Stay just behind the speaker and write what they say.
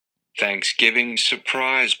Thanksgiving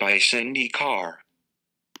Surprise by Cindy Carr.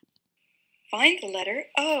 Find the letter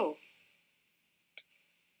O.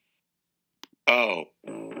 O.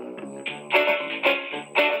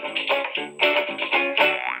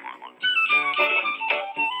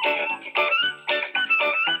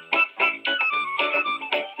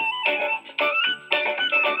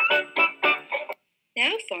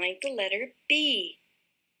 Now find the letter B.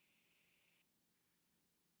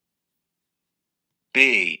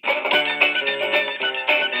 B.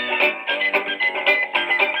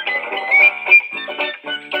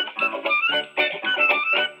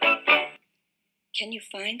 Can you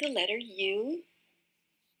find the letter U?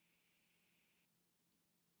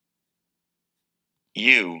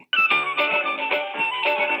 U.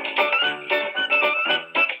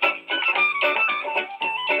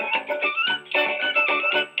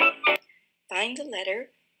 Find the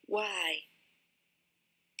letter Y.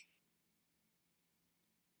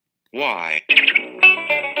 Y.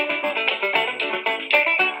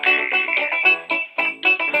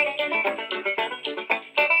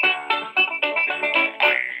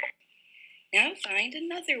 Now find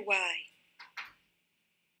another Y.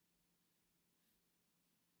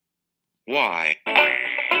 Y.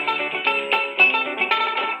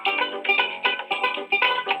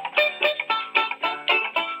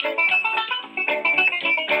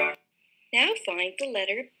 Now find the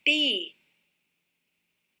letter B.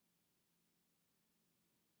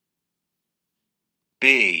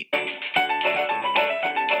 B.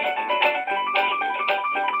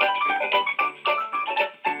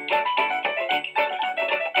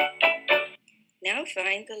 Now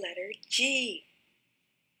find the letter G.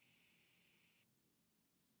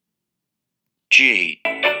 G.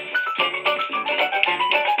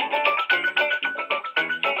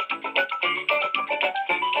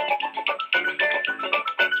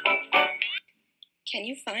 Can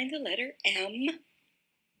you find the letter M?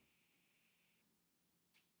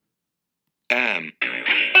 M.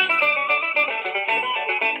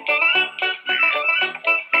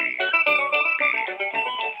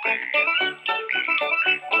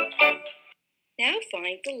 Now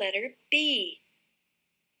find the letter B.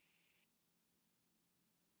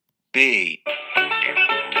 B.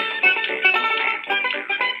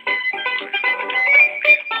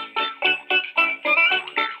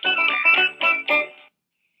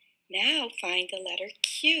 Now find the letter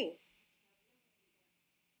Q.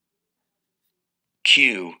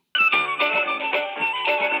 Q.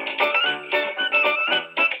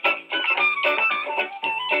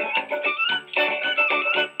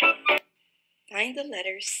 Find the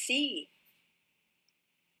letter C.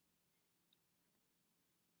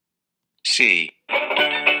 C.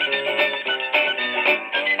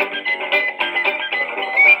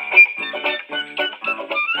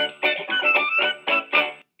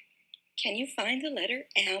 Can you find the letter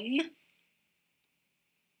M?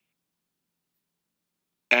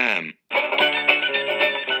 M.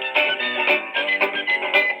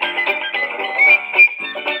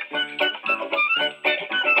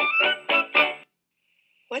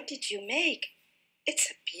 What did you make? It's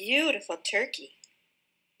a beautiful turkey.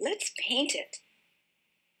 Let's paint it.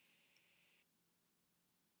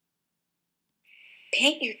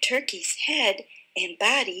 Paint your turkey's head and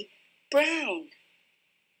body brown.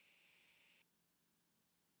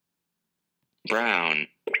 Brown.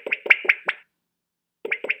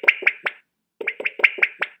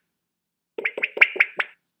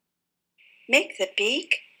 Make the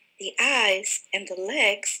beak, the eyes, and the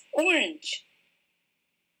legs orange.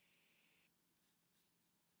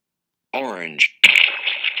 Orange.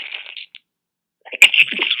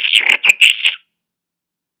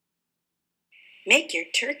 Make your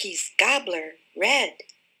turkey's gobbler red.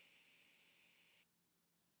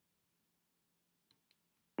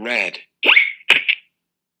 Red.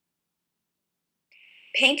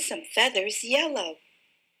 Paint some feathers yellow.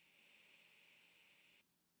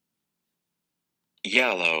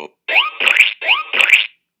 Yellow.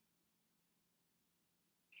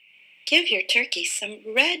 Give your turkey some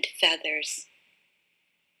red feathers.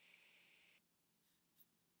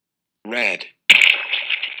 Red.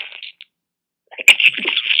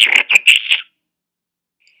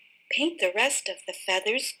 Paint the rest of the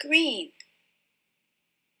feathers green.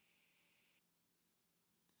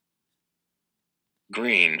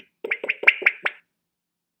 Green.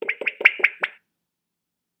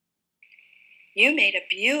 You made a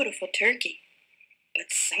beautiful turkey, but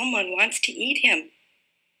someone wants to eat him.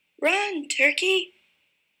 Run, turkey!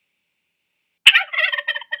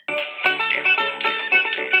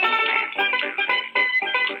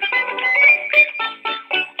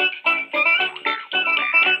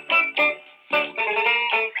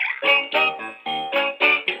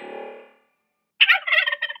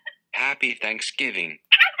 Happy Thanksgiving.